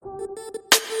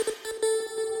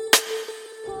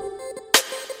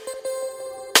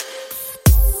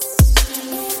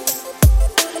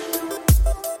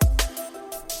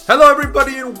Hello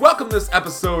everybody and welcome to this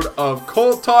episode of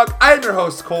Cole Talk. I am your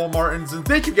host Cole Martins and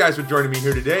thank you guys for joining me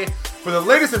here today. For the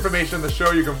latest information on the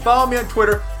show, you can follow me on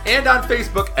Twitter and on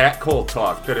Facebook at Cole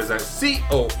Talk. That is at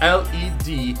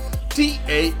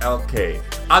COLEDTALK.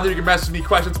 Either you can message me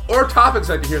questions or topics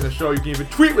I'd like to hear in the show. You can even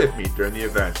tweet with me during the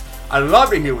event. I'd love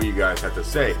to hear what you guys have to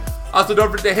say. Also,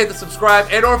 don't forget to hit the subscribe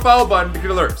and or follow button to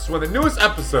get alerts when the newest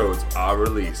episodes are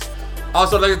released.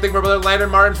 Also, I'd like to thank my brother Landon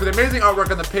Martins for the amazing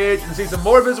artwork on the page, and see some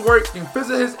more of his work, you can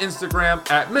visit his Instagram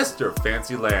at Mr.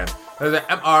 Fancyland. That is at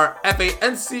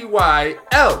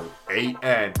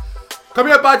MrFancyLan.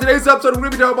 Coming up on today's episode, we're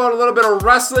going to be talking about a little bit of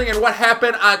wrestling and what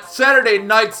happened on Saturday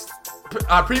night's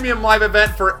premium live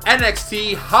event for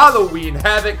NXT Halloween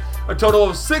Havoc. A total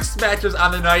of 6 matches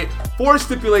on the night, 4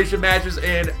 stipulation matches,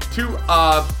 and 2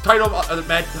 title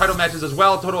matches as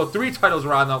well. A total of 3 titles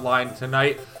were on the line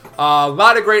tonight. A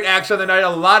lot of great action on the night, a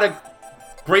lot of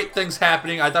great things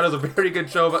happening. I thought it was a very good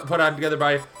show put on together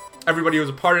by everybody who was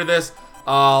a part of this.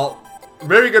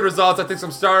 Very good results. I think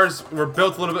some stars were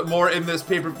built a little bit more in this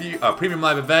pay-per-view premium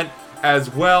live event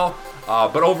as well.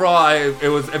 But overall, it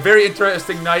was a very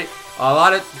interesting night. A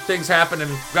lot of things happened, and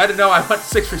glad to know I went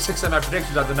 6 for 6 on my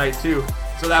predictions on the night too.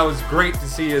 So that was great to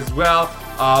see as well.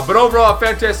 But overall, a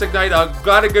fantastic night.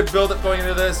 Got a good build-up going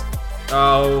into this.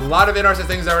 A lot of interesting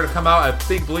things that are going to come out. I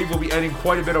believe we'll be ending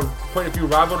quite a few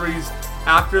rivalries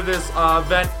after this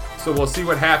event. So we'll see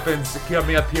what happens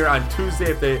coming up here on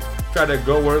Tuesday if they try to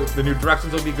go where the new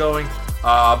directions will be going.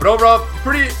 But overall,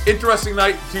 pretty interesting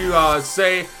night to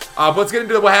say. But let's get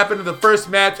into what happened in the first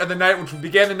match of the night, which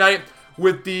began the night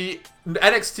with the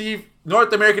NXT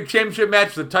North American Championship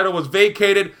match. The title was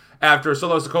vacated after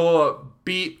Solo Sikoa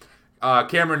beat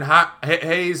Cameron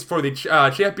Hayes for the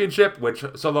championship, which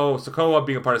Solo Sikoa,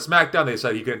 being a part of SmackDown, they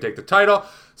said he couldn't take the title.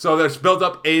 So there's built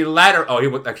up a ladder. Oh, he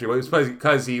was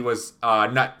because he was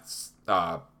not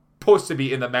supposed to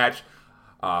be in the match.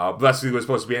 Leslie was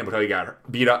supposed to be in until he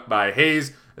got beat up by Hayes.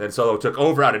 And then Solo took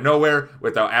over out of nowhere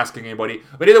without asking anybody.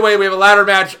 But either way, we have a ladder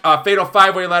match, a fatal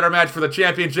 5-way ladder match for the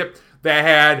championship that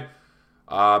had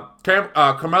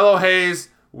Carmelo Hayes,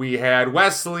 we had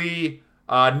Wesley,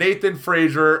 Nathan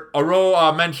Frazier, Aro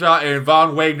Mensah, and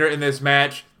Von Wagner in this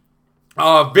match.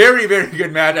 Very, very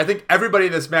good match. I think everybody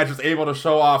in this match was able to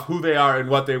show off who they are and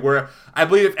what they were. I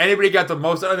believe if anybody got the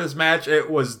most out of this match, it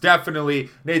was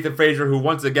definitely Nathan Frazier, who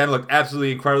once again looked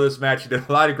absolutely incredible this match. He did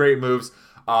a lot of great moves,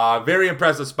 very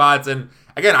impressive spots, and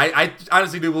again, I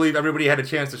honestly do believe everybody had a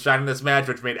chance to shine in this match,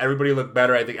 which made everybody look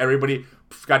better. I think everybody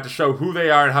got to show who they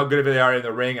are and how good they are in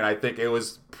the ring, and I think it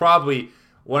was probably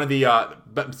one of the,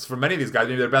 for many of these guys,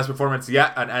 maybe their best performance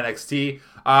yet on NXT.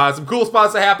 Some cool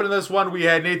spots that happened in this one. We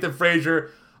had Nathan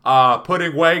Frazier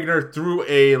putting Wagner through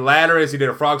a ladder as he did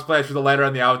a frog splash through the ladder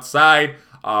on the outside.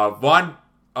 Von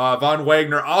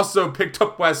Wagner also picked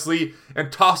up Wesley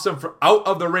and tossed him out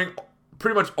of the ring,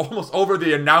 pretty much almost over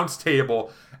the announce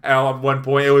table at one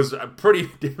point. It was a pretty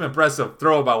damn impressive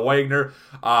throw by Wagner.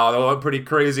 That went pretty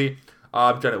crazy.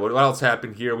 I'm trying to, what else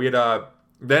happened here? We had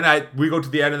we go to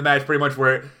the end of the match pretty much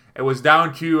where it was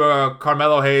down to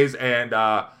Carmelo Hayes and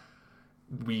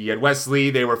we had Wesley.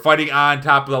 They were fighting on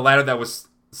top of the ladder that was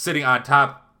sitting on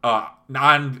top,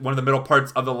 on one of the middle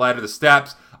parts of the ladder, the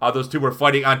steps. Those two were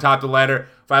fighting on top of the ladder.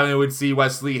 Finally, we would see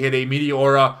Wesley hit a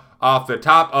Meteora off the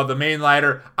top of the main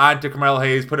ladder onto Carmelo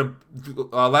Hayes.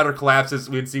 Ladder collapses.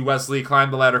 We'd see Wesley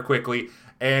climb the ladder quickly.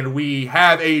 And we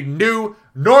have a new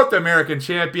North American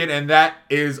champion, and that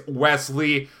is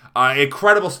Wesley.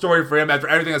 Incredible story for him after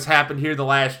everything that's happened here in the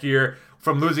last year,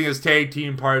 from losing his tag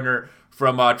team partner,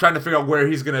 from trying to figure out where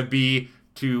he's going to be,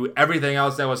 to everything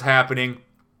else that was happening.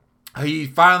 He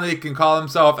finally can call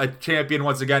himself a champion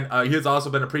once again. He has also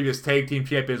been a previous tag team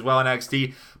champion as well in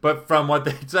NXT. But from what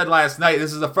they said last night,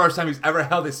 this is the first time he's ever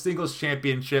held a singles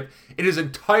championship in his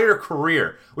entire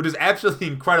career, which is absolutely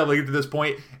incredible to get to this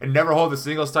point and never hold a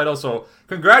singles title. So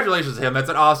congratulations to him. That's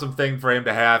an awesome thing for him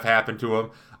to have happen to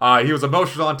him. He was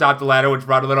emotional on top of the ladder, which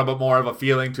brought a little bit more of a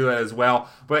feeling to it as well.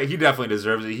 But he definitely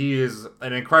deserves it. He is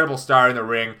an incredible star in the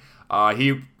ring.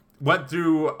 He went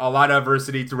through a lot of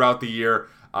adversity throughout the year,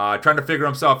 trying to figure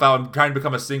himself out and trying to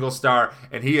become a single star.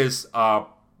 And he is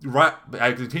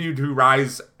continued to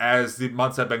rise as the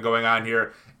months have been going on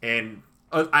here. And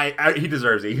he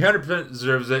deserves it. He 100%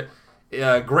 deserves it.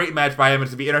 Great match by him. It's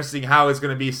going to be interesting how it's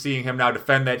going to be seeing him now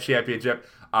defend that championship.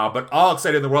 But all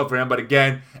excited in the world for him. But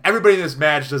again, everybody in this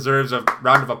match deserves a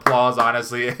round of applause,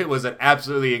 honestly. It was an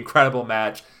absolutely incredible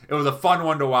match. It was a fun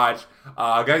one to watch.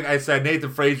 Like I said, Nathan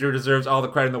Frazier deserves all the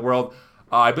credit in the world.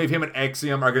 I believe him and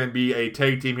Axiom are going to be a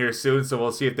tag team here soon, so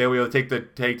we'll see if they'll be able to take the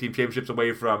tag team championships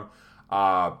away from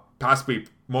possibly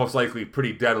most likely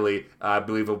pretty deadly. I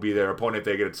believe will be their opponent.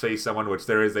 They're going to face someone, which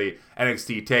there is a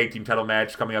NXT Tag Team title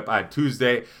match coming up on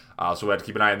Tuesday. So we have to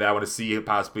keep an eye on that one to see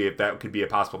possibly if that could be a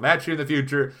possible match here in the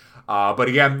future. But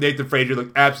again, Nathan Frazier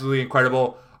looked absolutely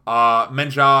incredible.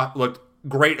 Mensah looked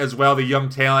great as well, the young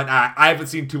talent. I haven't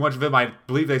seen too much of him. I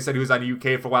believe they said he was on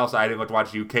UK for a while, so I didn't get to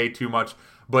watch UK too much.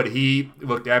 But he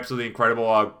looked absolutely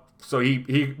incredible. So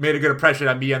he made a good impression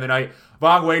on me on the night.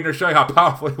 Von Wagner showing how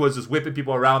powerful he was, just whipping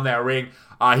people around that ring.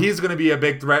 He's going to be a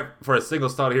big threat for a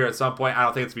singles title here at some point. I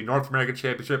don't think it's going to be North American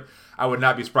Championship. I would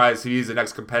not be surprised if he's the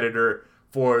next competitor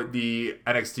for the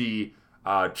NXT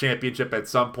Championship at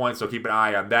some point. So keep an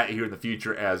eye on that here in the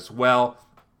future as well.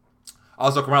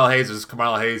 Also, Carmelo Hayes is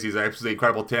Carmelo Hayes. He's an absolutely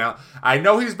incredible talent. I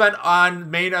know he's been on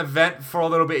main event for a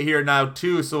little bit here now,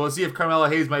 too. So we'll see if Carmelo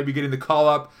Hayes might be getting the call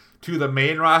up to the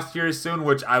main roster soon,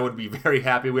 which I would be very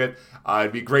happy with.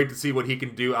 It'd be great to see what he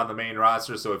can do on the main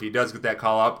roster. So if he does get that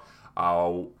call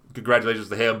up, congratulations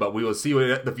to him. But we will see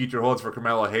what the future holds for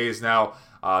Carmelo Hayes now.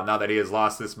 Now that he has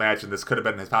lost this match, and this could have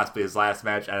been possibly his last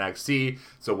match at NXT,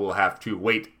 so we'll have to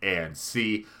wait and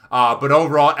see. But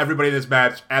overall, everybody in this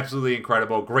match, absolutely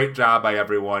incredible. Great job by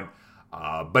everyone.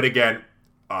 But again,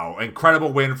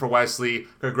 incredible win for Wesley.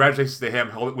 Congratulations to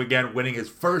him, again, winning his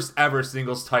first ever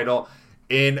singles title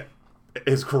in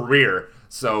his career.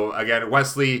 So again,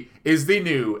 Wesley is the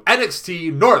new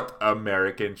NXT North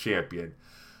American Champion.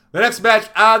 The next match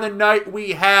on the night,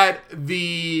 we had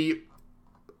the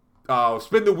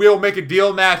spin the wheel, make a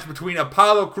deal match between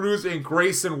Apollo Crews and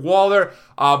Grayson Waller.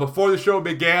 Before the show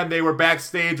began, they were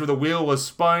backstage where the wheel was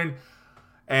spun,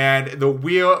 and the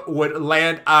wheel would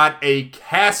land on a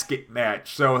casket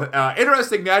match. So,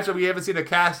 interesting match. We haven't seen a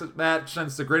casket match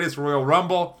since the Greatest Royal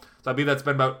Rumble. So I believe that's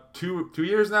been about two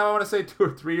years now, I want to say. 2 or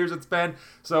 3 years it's been.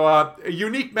 So a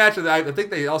unique match. I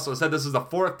think they also said this is the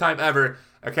 4th time ever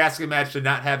a casket match did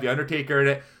not have The Undertaker in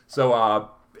it. So,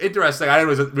 interesting. I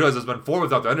didn't realize there's been 4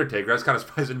 without The Undertaker. That's kind of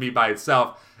surprising to me by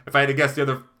itself. If I had to guess,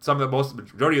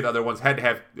 majority of the other ones had to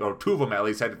have, or 2 of them at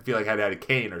least, had to feel like had to have a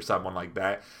Kane or someone like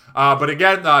that. But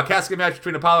again, casket match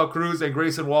between Apollo Crews and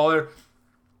Grayson Waller.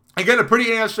 Again, a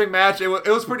pretty interesting match. It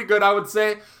was pretty good, I would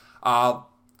say.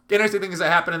 Interesting things that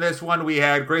happened in this one. We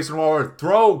had Grayson Waller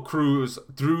throw Crews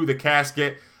through the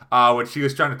casket, which he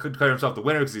was trying to declare himself the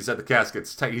winner because he said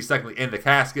he's technically in the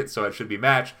casket, so it should be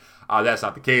match. That's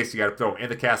not the case. You got to throw him in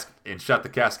the casket and shut the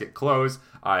casket closed.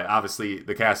 Obviously,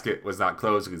 the casket was not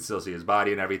closed. You can still see his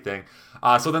body and everything.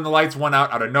 So then the lights went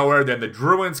out of nowhere. Then the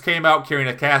Druids came out carrying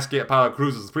a casket. Apollo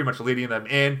Crews was pretty much leading them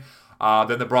in.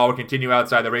 Then the brawl would continue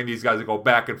outside the ring. These guys would go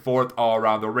back and forth all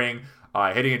around the ring,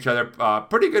 hitting each other.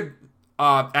 Pretty good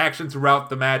action throughout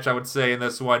the match, I would say, in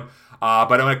this one. But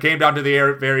when it came down to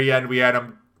the very end, we had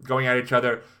them going at each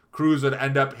other. Crews would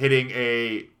end up hitting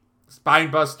a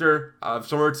spine buster of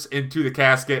sorts into the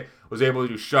casket, was able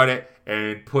to shut it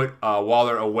and put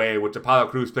Waller away, which Apollo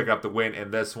Crews picked up the win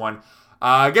in this one.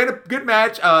 Again, a good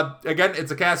match. Again,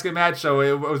 it's a casket match, so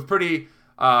it was pretty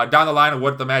down the line of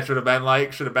what the match should have been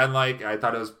like. I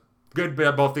thought it was good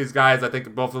by both these guys. I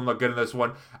think both of them look good in this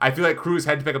one. I feel like Crews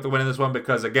had to pick up the win in this one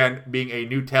because, again, being a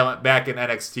new talent back in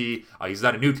NXT, he's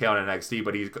not a new talent in NXT,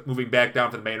 but he's moving back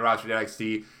down to the main roster of NXT.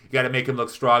 You got to make him look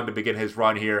strong to begin his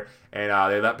run here, and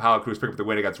they let Apollo Crews pick up the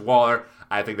win against Waller.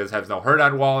 I think this has no hurt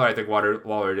on Waller. I think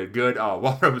Waller did good.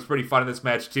 Waller was pretty fun in this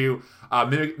match, too,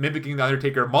 mimicking The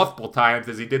Undertaker multiple times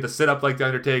as he did the sit-up like The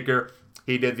Undertaker.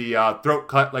 He did the throat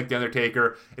cut like The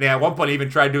Undertaker. And at one point, he even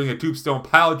tried doing a tombstone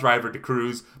pile driver to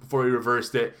Crews before he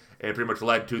reversed it. And it pretty much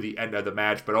led to the end of the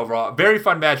match. But overall, a very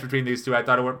fun match between these two. I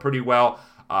thought it went pretty well.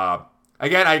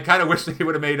 Again, I kind of wish they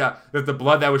would have made the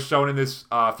blood that was shown in this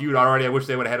feud already. I wish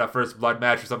they would have had a first blood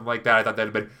match or something like that. I thought that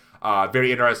would have been a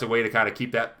very interesting way to kind of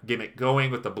keep that gimmick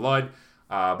going with the blood.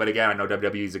 But again, I know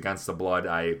WWE is against the blood.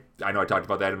 I know I talked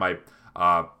about that in my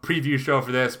preview show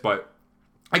for this, but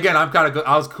again,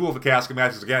 I was cool with the casket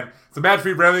matches. Again, it's a match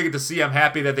we rarely get to see. I'm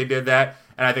happy that they did that,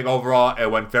 and I think overall it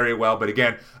went very well. But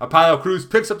again, Apollo Crews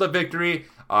picks up the victory.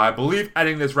 I believe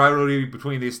ending this rivalry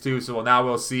between these two. So now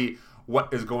we'll see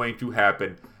what is going to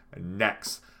happen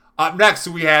next. Up next,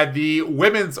 we had the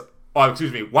Weapons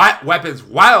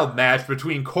Wild match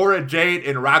between Cora Jade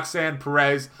and Roxanne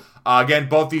Perez. Again,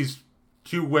 both these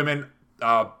two women,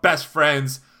 best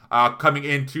friends. Coming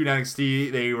into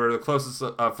NXT, they were the closest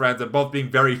friends, and both being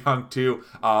very young too.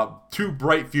 2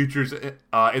 bright futures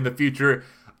in the future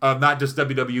of not just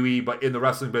WWE, but in the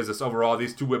wrestling business overall.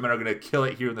 These 2 women are going to kill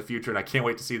it here in the future, and I can't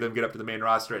wait to see them get up to the main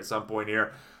roster at some point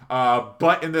here.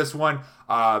 But in this one,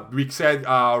 we said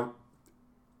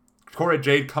Cora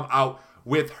Jade come out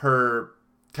with her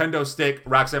kendo stick.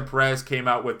 Roxanne Perez came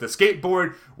out with the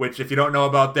skateboard, which if you don't know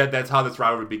about that, that's how this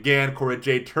rivalry began. Cora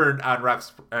Jade turned on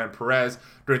Roxanne Perez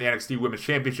during the NXT Women's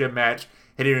Championship match,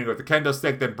 hitting her with the kendo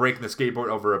stick, then breaking the skateboard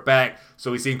over her back.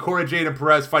 So we've seen Cora Jade and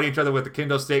Perez fight each other with the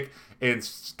kendo stick and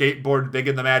skateboard big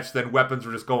in the match. Then weapons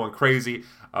were just going crazy.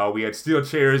 We had steel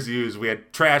chairs used. We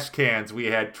had trash cans. We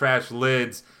had trash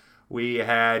lids. We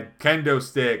had kendo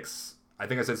sticks. I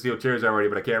think I said steel chairs already,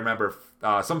 but I can't remember.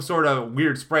 Some sort of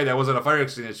weird spray that wasn't a fire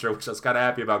extinguisher, which I was kind of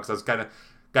happy about because I was kind of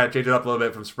got to change it up a little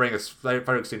bit from spraying a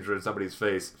fire extinguisher in somebody's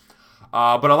face.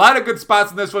 But a lot of good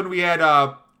spots in this one. We had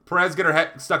Perez get her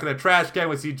head stuck in a trash can.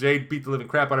 We see Jade beat the living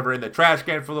crap out of her in the trash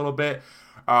can for a little bit.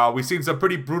 We've seen some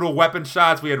pretty brutal weapon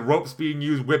shots. We had ropes being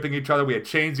used, whipping each other. We had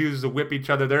chains used to whip each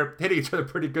other. They're hitting each other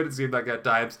pretty good, it seemed like at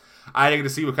times. I didn't get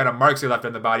to see what kind of marks they left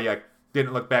on the body. I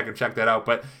didn't look back and check that out,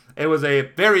 but it was a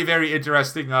very, very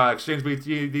interesting exchange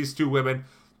between these two women.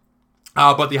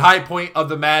 But the high point of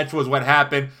the match was what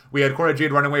happened. We had Cora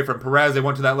Jade running away from Perez. They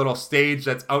went to that little stage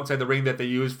that's outside the ring that they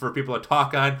use for people to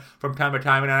talk on from time to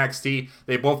time in NXT.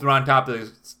 They both were on top of the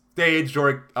stage.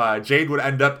 Jade would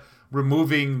end up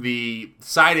removing the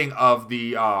siding of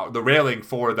the railing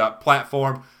for the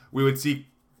platform. We would see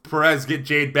Perez get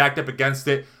Jade backed up against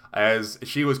it as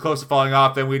she was close to falling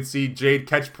off. Then we'd see Jade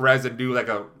catch Perez and do like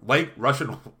a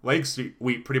Russian leg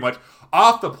sweep pretty much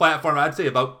off the platform. I'd say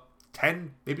about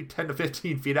 10 to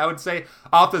 15 feet, I would say,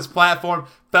 off this platform.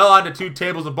 Fell onto two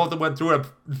tables and both of them went through a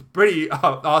pretty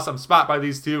awesome spot by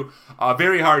these two.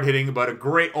 Very hard hitting, but a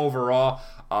great overall.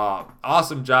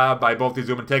 Awesome job by both these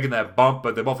women taking that bump,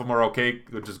 but both of them are okay,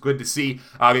 which is good to see.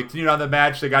 They continued on the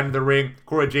match. They got into the ring.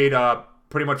 Cora Jade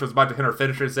pretty much was about to hit her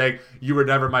finisher, saying, "You were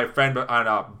never my friend," but on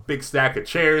a big stack of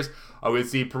chairs. We'd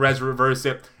see Perez reverse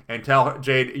it and tell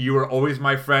Jade, "You were always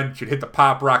my friend." She'd hit the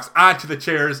pop rocks onto the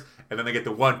chairs, and then they get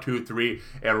the 1, 2, 3,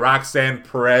 and Roxanne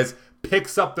Perez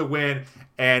picks up the win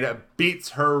and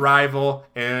beats her rival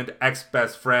and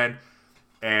ex-best friend.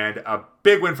 And a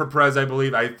big win for Perez, I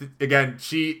believe. Again,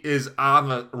 she is on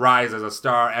the rise as a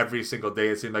star every single day.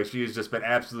 It seems like she has just been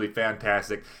absolutely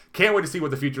fantastic. Can't wait to see what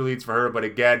the future leads for her. But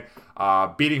again,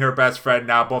 beating her best friend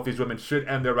now. Both these women should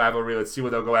end their rivalry. Let's see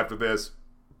where they'll go after this.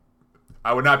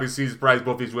 I would not be surprised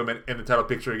both these women in the title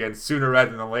picture again sooner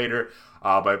rather than later.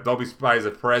 But don't be surprised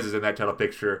if Perez is in that title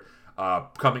picture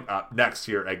coming up next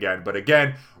year again. But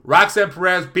again, Roxanne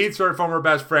Perez beats her former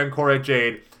best friend, Cora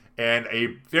Jade, and a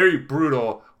very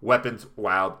brutal Weapons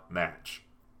Wild match.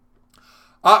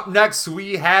 Up next,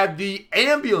 we had the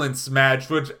ambulance match,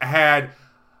 which had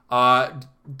Dom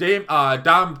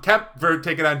Kemper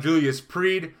taking on Julius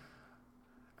Creed.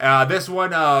 This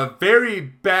one, very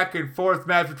back and forth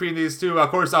match between these two. Of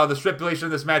course, the stipulation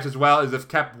of this match as well is if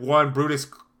Kemp won, Brutus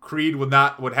Creed would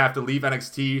have to leave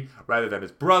NXT rather than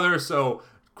his brother. So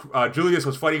Julius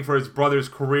was fighting for his brother's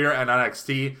career in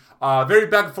NXT. Very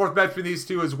back and forth match between these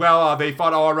two as well. They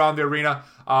fought all around the arena.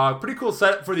 Pretty cool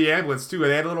setup for the ambulance too.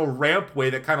 They had a little rampway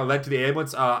that kind of led to the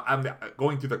ambulance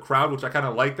going through the crowd, which I kind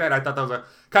of like that. I thought that was a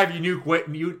kind of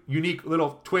unique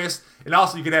little twist. And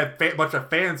also you could have a bunch of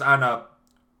fans on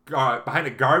behind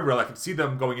a guardrail. I could see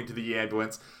them going into the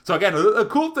ambulance. So again, a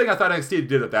cool thing I thought NXT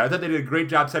did with that. I thought they did a great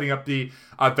job setting up the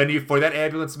venue for that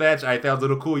ambulance match. I thought it was a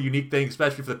little cool, unique thing,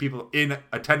 especially for the people in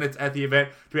attendance at the event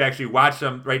to actually watch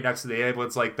them right next to the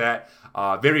ambulance like that.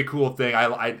 Very cool thing.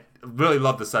 I really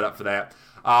love the setup for that.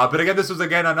 But again, this was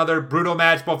another brutal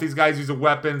match. Both these guys using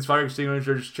weapons, fire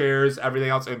extinguishers, chairs, everything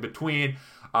else in between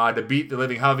to beat the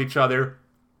living hell of each other.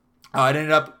 It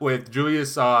ended up with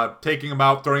Julius taking him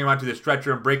out, throwing him onto the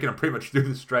stretcher, and breaking him pretty much through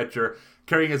the stretcher,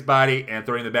 carrying his body, and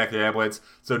throwing him back to the ambulance.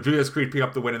 So Julius Creed picked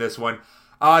up the win in this one.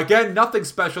 Again, nothing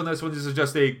special in this one. This is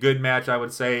just a good match, I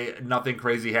would say. Nothing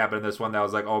crazy happened in this one that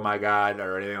was like, oh my god,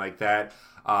 or anything like that.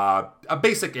 A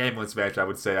basic ambulance match, I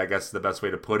would say, I guess is the best way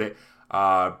to put it.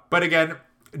 But again,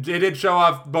 it did show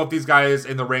off both these guys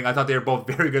in the ring. I thought they were both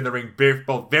very good in the ring.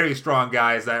 Both very strong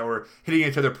guys that were hitting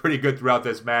each other pretty good throughout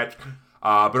this match.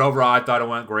 But overall, I thought it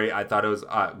went great. I thought it was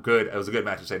good. It was a good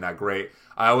match to say, not great.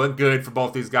 It went good for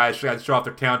both these guys. Tried to show off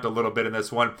their talent a little bit in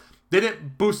this one.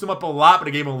 Didn't boost them up a lot, but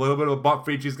it gave them a little bit of a bump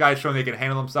for each of these guys, showing they can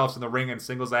handle themselves in the ring in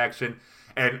singles action.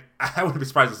 And I wouldn't be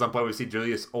surprised at some point we see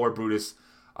Julius or Brutus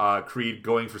Creed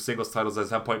going for singles titles at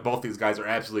some point. Both these guys are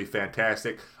absolutely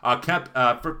fantastic. Kemp,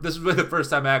 this is really the first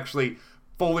time I actually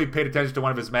fully paid attention to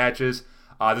one of his matches.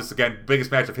 This is, again,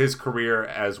 biggest match of his career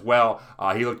as well.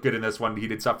 He looked good in this one. He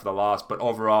did suffer the loss, but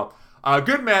overall,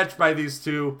 good match by these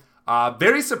two.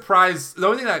 Very surprised. The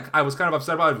only thing that I was kind of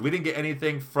upset about is we didn't get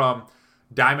anything from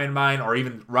Diamond Mine or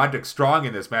even Roderick Strong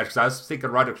in this match, because I was thinking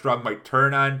Roderick Strong might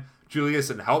turn on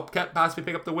Julius and help Kemp possibly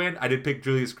pick up the win. I did pick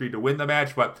Julius Creed to win the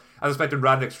match, but I was expecting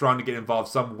Roderick Strong to get involved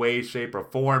some way, shape, or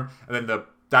form, and then the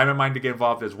Diamond Mine to get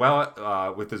involved as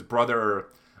well with his brother or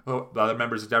the other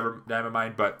members of Diamond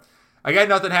Mine. But again,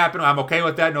 nothing happened. I'm okay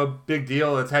with that. No big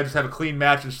deal. Let's just have a clean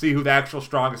match and see who the actual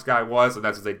strongest guy was, and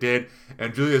that's what they did.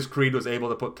 And Julius Creed was able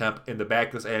to put Kemp in the back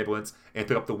of this ambulance and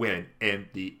pick up the win in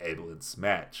the ambulance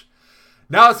match.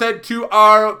 Now let's head to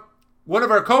one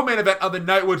of our co-main event of the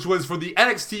night, which was for the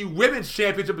NXT Women's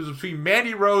Championship. It was between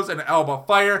Mandy Rose and Alba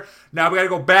Fire. Now we got to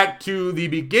go back to the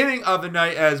beginning of the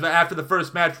night, as after the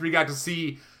first match, we got to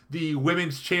see the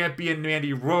Women's Champion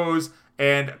Mandy Rose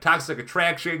and Toxic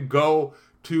Attraction go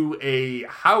to a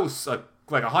house,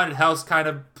 like a haunted house kind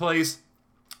of place,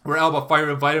 where Alba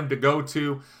Fire invited them to go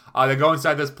to. They go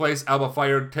inside this place. Alba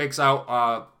Fire takes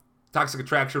out Toxic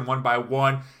Attraction one by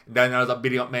one, and then ends up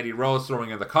beating up Mandy Rose, throwing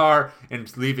in the car,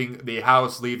 and leaving the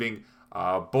house, leaving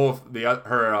both the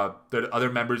other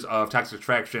members of Toxic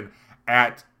Attraction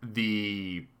at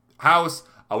the house,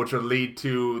 which would lead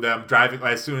to them driving.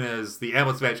 As soon as the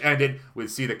ambulance match ended, we'd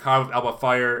see the car with Alba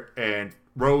Fire and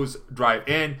Rose drive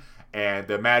in, and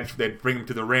the match, they'd bring them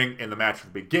to the ring, and the match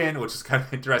would begin, which is kind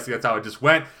of interesting. That's how it just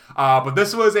went. But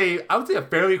this was I would say a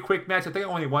fairly quick match. I think it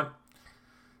only went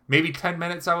maybe 10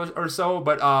 minutes or so,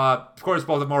 but of course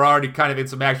both of them were already kind of in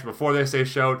some action before this they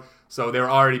showed, so they were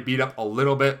already beat up a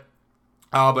little bit.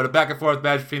 But a back and forth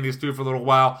match between these two for a little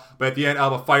while, but at the end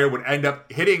Alba Fire would end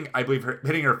up hitting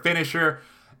her finisher,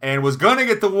 and was going to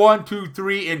get the 1, 2,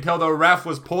 3 until the ref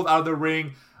was pulled out of the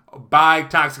ring by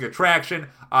Toxic Attraction.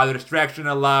 The distraction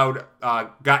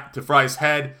got to Fire's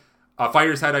head,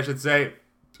 I should say,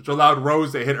 which allowed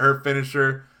Rose to hit her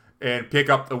finisher and pick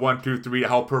up the 1, 2, 3 to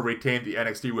help her retain the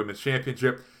NXT Women's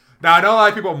Championship. Now, I know a lot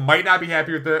of people might not be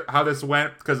happy with how this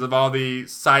went because of all the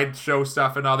sideshow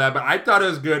stuff and all that, but I thought it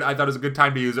was good. I thought it was a good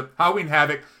time to use it. Halloween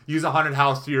Havoc, use a haunted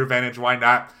house to your advantage. Why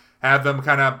not? Have them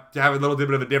kind of have a little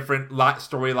bit of a different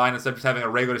storyline instead of just having a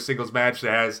regular singles match that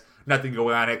has nothing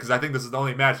going on in it, because I think this is the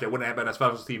only match that wouldn't have been a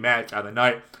specialty match on the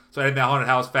night. So I had that haunted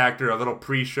house factor, a little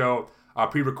pre-show,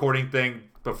 pre-recording thing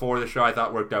before the show. I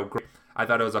thought worked out great. I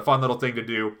thought it was a fun little thing to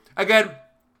do. Again,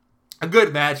 a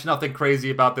good match. Nothing crazy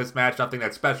about this match. Nothing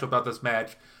that's special about this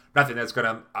match. Nothing that's going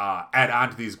to add on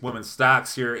to these women's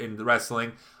stocks here in the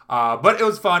wrestling. But it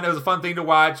was fun. It was a fun thing to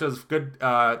watch. It was good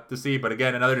to see. But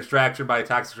again, another distraction by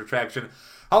Toxic Attraction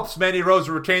helps Mandy Rose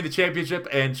retain the championship,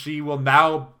 and she will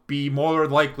now be more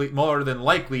than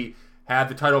likely have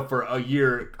the title for a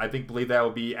year. I believe that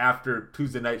will be after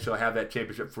Tuesday night. She'll have that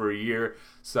championship for a year.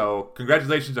 So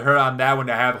congratulations to her on that one,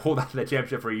 to hold on to that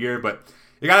championship for a year. But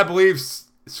you gotta believe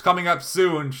it's coming up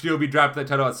soon. She'll be dropping that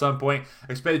title at some point.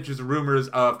 Expect just rumors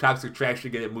of Toxic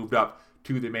Attraction getting moved up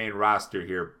to the main roster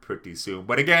here pretty soon.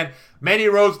 But again, Mandy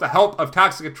Rose, with the help of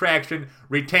Toxic Attraction,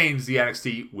 retains the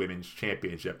NXT Women's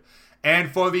Championship.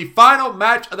 And for the final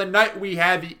match of the night, we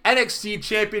have the NXT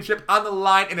Championship on the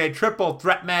line in a triple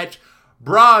threat match.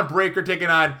 Braun Breaker taking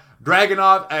on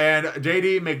Dragunov and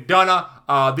JD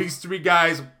McDonough. These three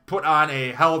guys put on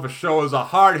a hell of a show. It was a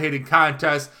hard-hitting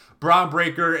contest. Braun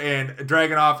Breaker and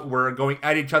Dragunov were going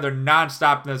at each other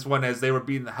nonstop in this one, as they were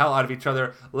beating the hell out of each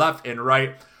other left and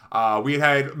right. We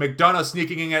had McDonough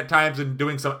sneaking in at times and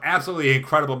doing some absolutely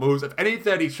incredible moves. If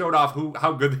anything, he showed off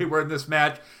how good they were in this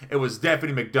match, it was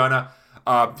definitely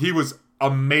McDonough. He was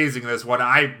amazing in this one.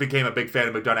 I became a big fan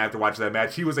of McDonough after watching that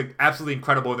match. He was absolutely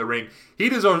incredible in the ring. He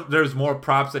deserves more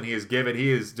props than he is given.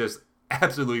 He is just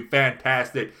absolutely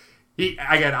fantastic.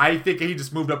 I think he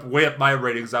just moved way up my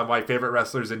ratings on my favorite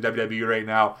wrestlers in WWE right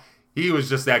now. He was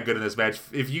just that good in this match.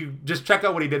 If you just check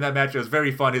out what he did in that match, it was very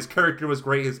fun. His character was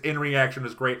great. His in-ring action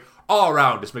was great. All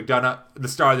around, just McDonough, the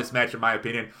star of this match, in my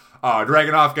opinion.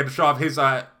 Dragunov got to show off his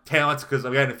talents, because,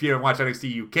 again, if you haven't watched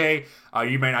NXT UK,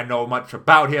 you may not know much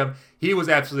about him. He was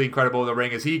absolutely incredible in the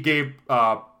ring, as he gave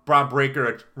Braun Breaker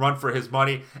a run for his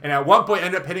money, and at one point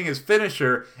ended up hitting his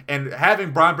finisher and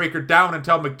having Braun Breaker down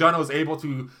until McDonough was able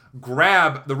to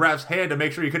grab the ref's hand to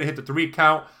make sure he couldn't hit the 3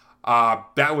 count.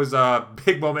 That was a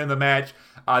big moment in the match.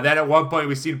 Then at one point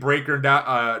we seen Breaker and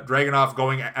Dragunov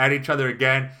going at each other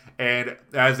again, and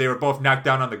as they were both knocked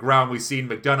down on the ground, we seen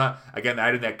McDonough, again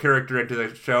adding that character into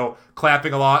the show,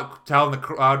 clapping a lot, telling the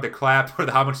crowd to clap for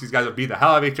how much these guys would beat the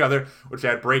hell out of each other, which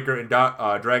had Breaker and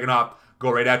Dragunov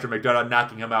go right after McDonough,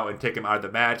 knocking him out and take him out of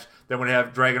the match. Then we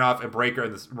have Dragunov and Breaker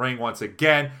in the ring once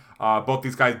again. Both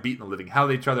these guys beating the living hell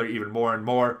out of each other even more and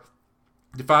more.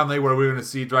 Finally, where we're going to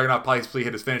see Dragunov possibly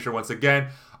hit his finisher once again.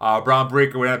 Braun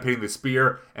Breaker would end up hitting the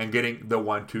spear and getting the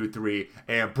 1-2-3,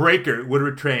 and Breaker would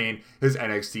retain his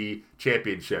NXT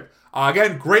Championship.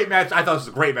 Again, great match. I thought this was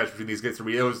a great match between these guys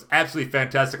three. It was absolutely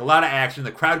fantastic. A lot of action.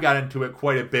 The crowd got into it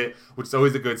quite a bit, which is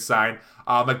always a good sign.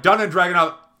 McDonough and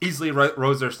Dragunov easily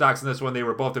rose their stocks in this one. They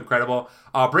were both incredible.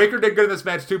 Breaker did good in this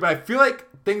match too, but I feel like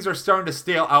things are starting to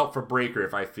stale out for Breaker.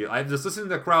 I'm just listening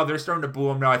to the crowd. They're starting to boo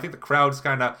him now. I think the crowd's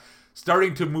kind of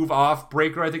starting to move off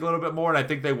Breaker, I think, a little bit more, and I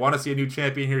think they want to see a new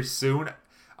champion here soon.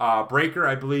 Breaker,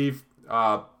 I believe,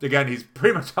 again, he's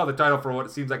pretty much held the title for what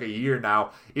it seems like a year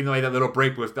now, even though he had that little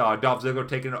break with Dolph Ziggler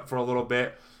taking it for a little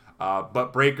bit.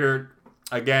 But Breaker,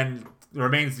 again,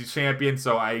 remains the champion,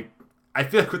 so I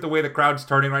feel like with the way the crowd's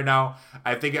turning right now,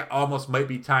 I think it almost might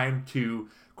be time to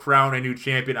crown a new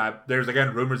champion. There's,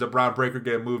 again, rumors of Braun Breaker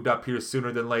getting moved up here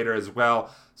sooner than later as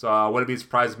well. So I wouldn't be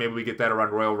surprised if maybe we get that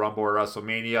around Royal Rumble or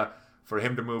WrestleMania for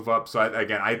him to move up. So,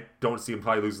 I don't see him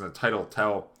probably losing the title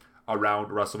till around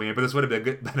WrestleMania. But this would have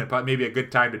been maybe a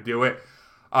good time to do it.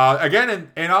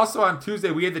 Again, and also on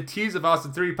Tuesday, we had the tease of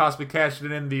Austin Theory possibly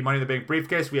cashing in the Money in the Bank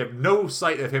briefcase. We have no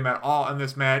sight of him at all in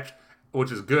this match,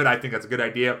 which is good. I think that's a good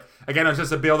idea. Again, it was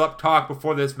just a build-up talk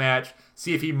before this match.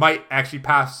 See if he might actually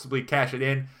possibly cash it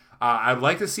in. I'd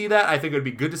like to see that. I think it would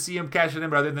be good to see him cash it in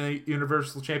rather than the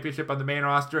Universal Championship on the main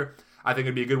roster. I think it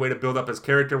would be a good way to build up his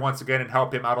character once again and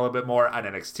help him out a little bit more on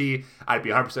NXT. I'd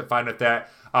be 100% fine with that.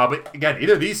 But again,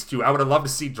 either of these two, I would have loved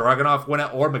to see Dragunov win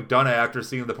it or McDonough after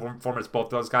seeing the performance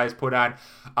both those guys put on.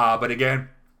 But again,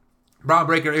 Braun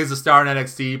Breaker is a star in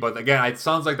NXT, but again, it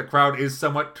sounds like the crowd is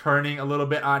somewhat turning a little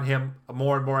bit on him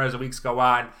more and more as the weeks go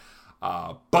on.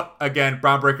 But again,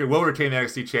 Braun Breaker will retain the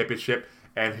NXT Championship,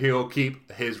 and he'll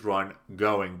keep his run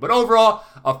going. But overall,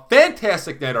 a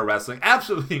fantastic night of wrestling.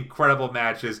 Absolutely incredible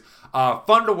matches.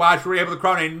 Fun to watch. We were able to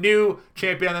crown a new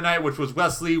champion on the night, which was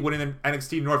Wesley winning the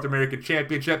NXT North American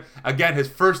Championship. Again, his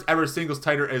first ever singles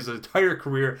title in his entire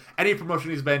career. Any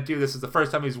promotion he's been to, this is the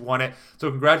first time he's won it. So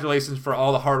congratulations for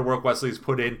all the hard work Wesley's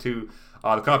put into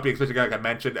the company, especially like I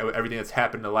mentioned, everything that's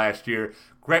happened in the last year.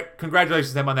 Great,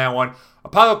 congratulations to him on that one.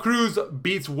 Apollo Crews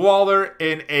beats Waller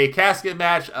in a casket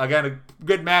match. Again, a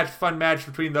good match, fun match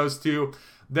between those two.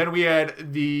 Then we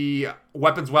had the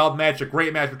Weapons Wild match, a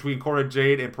great match between Cora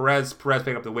Jade and Perez. Perez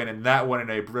picked up the win in that one in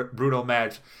a brutal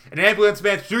match. An ambulance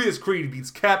match, Julius Creed beats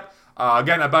Kep.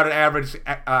 Again, about an average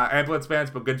ambulance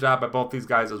match, but good job by both these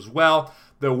guys as well.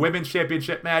 The Women's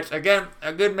Championship match, again,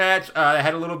 a good match. It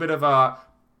had a little bit of a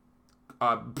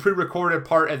pre-recorded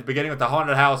part at the beginning with the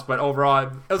Haunted House, but overall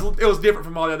it was different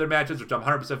from all the other matches, which I'm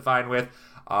 100% fine with.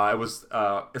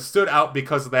 It stood out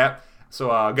because of that. So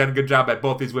again, good job by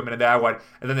both these women in that one.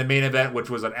 And then the main event, which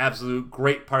was an absolute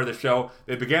great part of the show.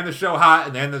 They began the show hot,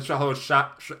 and then the show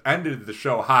ended the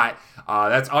show hot.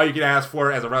 That's all you can ask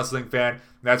for as a wrestling fan.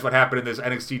 That's what happened in this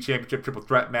NXT Championship Triple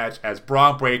Threat match, as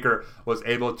Braun Breaker was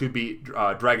able to beat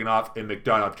Dragunov and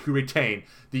McDonough to retain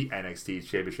the NXT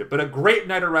Championship. But a great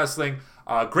night of wrestling.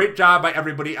 Great job by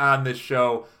everybody on this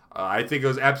show. I think it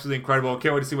was absolutely incredible.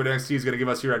 Can't wait to see what NXT is going to give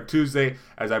us here on Tuesday,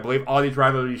 as I believe all these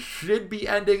rivalries should be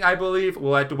ending, I believe.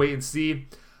 We'll have to wait and see.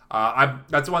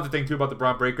 That's the one thing, too, about the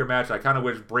Braun Breaker match. I kind of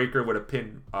wish Breaker would have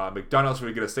pinned McDonough so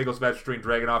we get a singles match between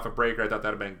Dragunov and Breaker. I thought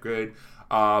that would have been good.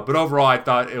 But overall, I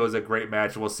thought it was a great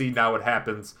match. We'll see now what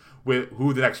happens with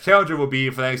who the next challenger will be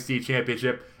for the NXT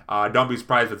Championship. Don't be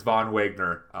surprised if it's Von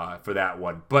Wagner for that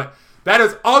one. But that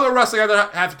is all the wrestling I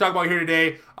have to talk about here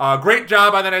today. Great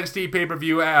job on the NXT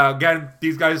pay-per-view. Again,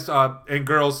 these guys and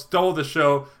girls stole the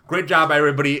show. Great job by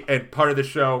everybody and part of the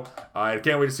show. I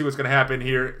can't wait to see what's going to happen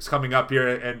here. It's coming up here.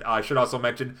 And I should also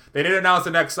mention, they did announce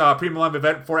the next Premium Live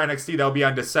event for NXT. That will be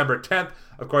on December 10th.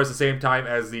 Of course, the same time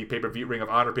as the pay-per-view Ring of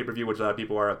Honor pay-per-view, which a lot of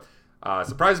people are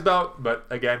surprised about. But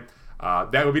again,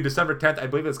 that will be December 10th. I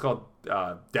believe it's called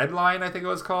Deadline, I think it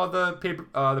was called,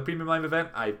 the Premium Live event.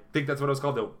 I think that's what it was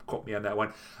called. Don't quote me on that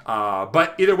one.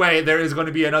 But either way, there is going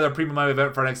to be another Premium Live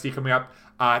event for NXT coming up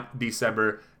on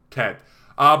December 10th.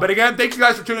 But again, thank you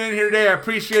guys for tuning in here today. I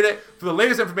appreciate it. For the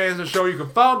latest information on the show, you can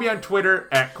follow me on Twitter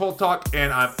at Cold Talk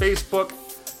and on Facebook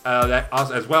that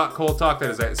also as well at Cold Talk.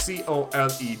 That is at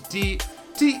COLEDTALK.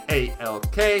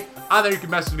 On there, you can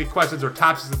message me questions or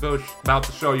topics about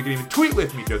the show. You can even tweet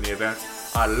with me during the event.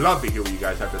 I love to hear what you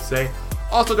guys have to say.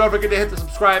 Also, don't forget to hit the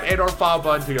subscribe and or follow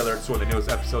button to get alerts when the newest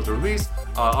episodes are released.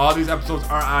 All these episodes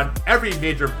are on every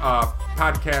major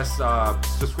podcast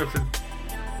subscription.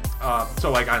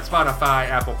 So like on Spotify,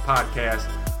 Apple Podcasts,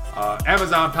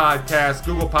 Amazon Podcasts,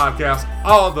 Google Podcasts,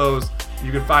 all of those.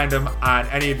 You can find them on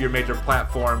any of your major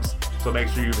platforms. So make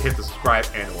sure you hit the subscribe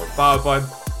and or follow button.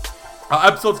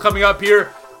 Episodes coming up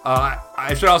here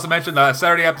I should also mention the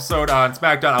Saturday episode on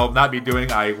SmackDown I will not be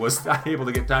doing. I was not able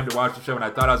to get time to watch the show, and I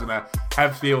thought I was going to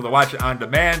have to be able to watch it on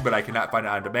demand, but I cannot find it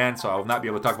on demand, so I will not be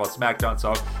able to talk about SmackDown.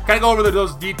 So kind of go over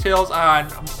those details on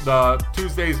the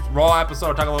Tuesday's Raw episode.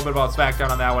 I'll talk a little bit about SmackDown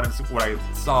on that one and what I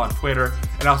saw on Twitter,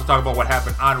 and also talk about what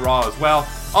happened on Raw as well.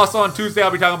 Also on Tuesday,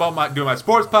 I'll be talking about doing my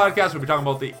sports podcast. We'll be talking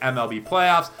about the MLB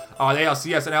playoffs. The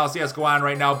ALCS and LCS go on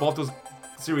right now. Both those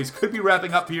series could be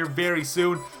wrapping up here very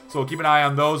soon, so we'll keep an eye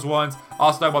on those ones.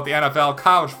 Also talk about the NFL,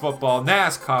 college football,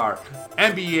 NASCAR,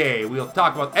 NBA. We'll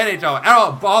talk about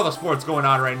NHL, all the sports going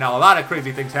on right now. A lot of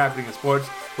crazy things happening in sports.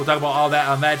 We'll talk about all that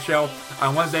on that show.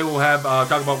 On Wednesday, we'll have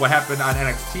talk about what happened on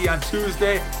NXT on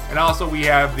Tuesday, and also we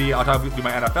have I'll do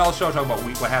my NFL show, talk about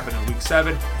what happened in Week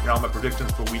 7, and all my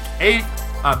predictions for Week 8.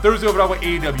 On Thursday, we'll talk about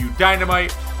AEW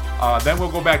Dynamite. Then we'll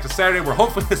go back to Saturday, where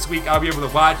hopefully this week I'll be able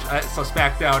to watch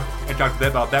SmackDown and talk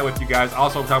about that with you guys.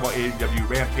 Also, we'll talk about AEW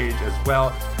Rampage as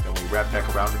well. And we wrap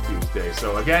back around to Tuesday.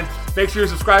 So again, make sure you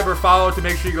subscribe or follow to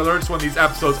make sure you get alerts when these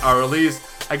episodes are released.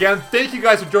 Again, thank you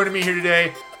guys for joining me here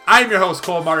today. I'm your host,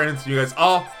 Cole Martin, and you guys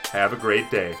all have a great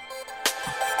day.